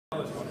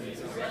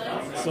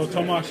So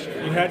Tomas,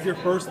 you had your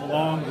first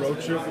long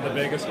road trip for the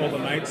Vegas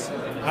Golden Knights.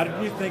 How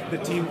did you think the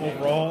team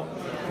overall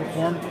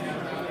performed?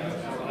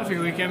 I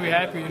think we can be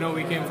happy. You know,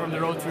 we came from the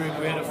road trip.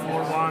 We had a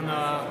 4-1.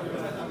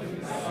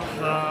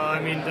 I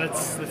mean,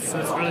 that's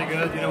really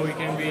good. You know, we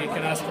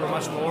can ask for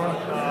much more.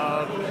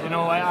 You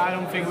know, I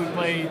don't think we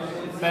play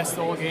best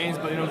all games,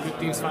 but you know, good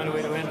teams find a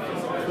way to win.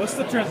 What's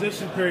the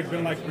transition period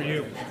been like for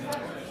you?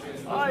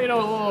 You know,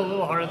 a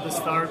little hard at the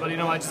start, but you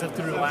know, I just have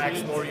to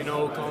relax more. You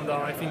know, calm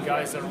down. I think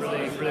guys are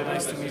really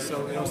nice to me,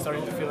 so you know,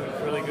 starting to feel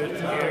really good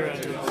here.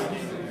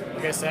 And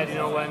like I said, you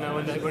know,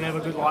 when they have a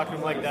good locker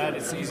room like that,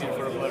 it's easier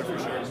for a player for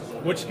sure.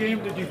 Which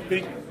game did you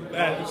think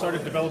you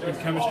started developing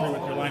chemistry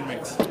with your line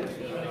mates?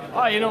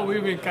 You know,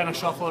 we've been kind of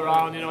shuffled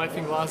around. You know, I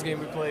think last game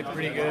we played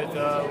pretty good.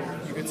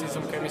 You could see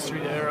some chemistry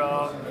there.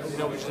 You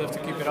know, we just have to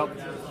keep it up.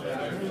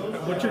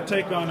 What's your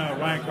take on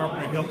Ryan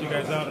Carpenter? He helped you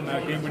guys out in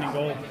that game-winning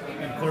goal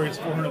in Fleury's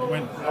 400th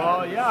win.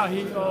 Yeah,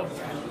 you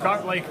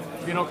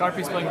know,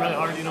 Carpy's playing really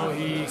hard. You know,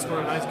 he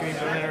scored a nice game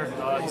winner.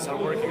 He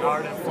started working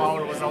hard, and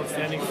Flower was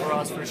outstanding for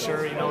us for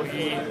sure. You know,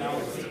 he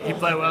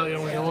played well. You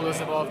know, he held us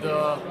above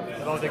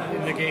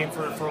in the game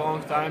for a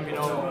long time. You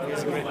know,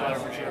 he's a great player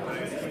for sure.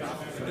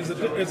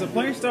 Is the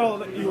playing style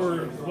that you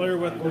were familiar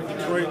with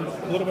Detroit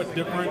a little bit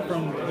different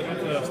from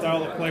the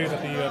style of play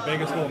that the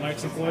Vegas Golden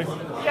Knights employ?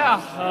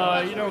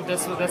 Yeah, you know,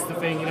 that's the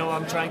thing. You know,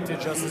 I'm trying to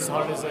adjust as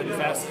hard as and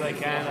fast as I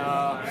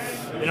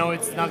can. You know,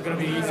 it's not going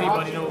to be easy,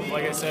 but you know,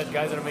 like I said,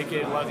 guys are making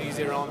it a lot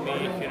easier on me.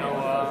 You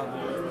know,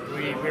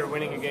 we're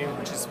winning a game,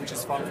 which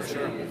is fun for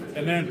sure.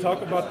 And then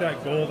talk about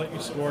that goal that you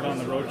scored on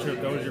the road trip.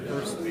 That was your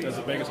first as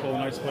a Vegas Golden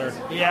Knights player.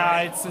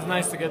 Yeah, it's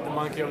nice to get the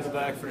monkey off the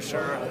back for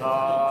sure.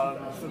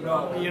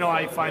 You know,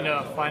 I find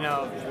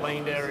a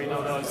lane there. You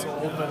know, that was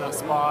open a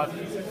spot.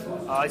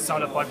 I saw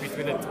the puck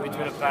between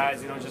the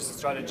pads. You know, just to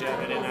try to jam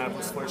it in. I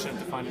was fortunate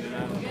to find it in.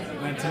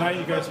 And tonight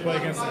you guys play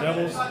against the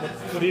Devils.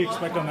 What do you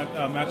expect on that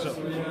matchup?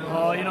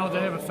 You know,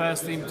 they have a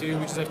fast team too.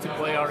 We just have to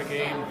play our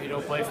game. You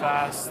know, play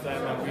fast,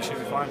 and we should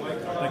be fine.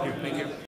 Thank you. Thank you.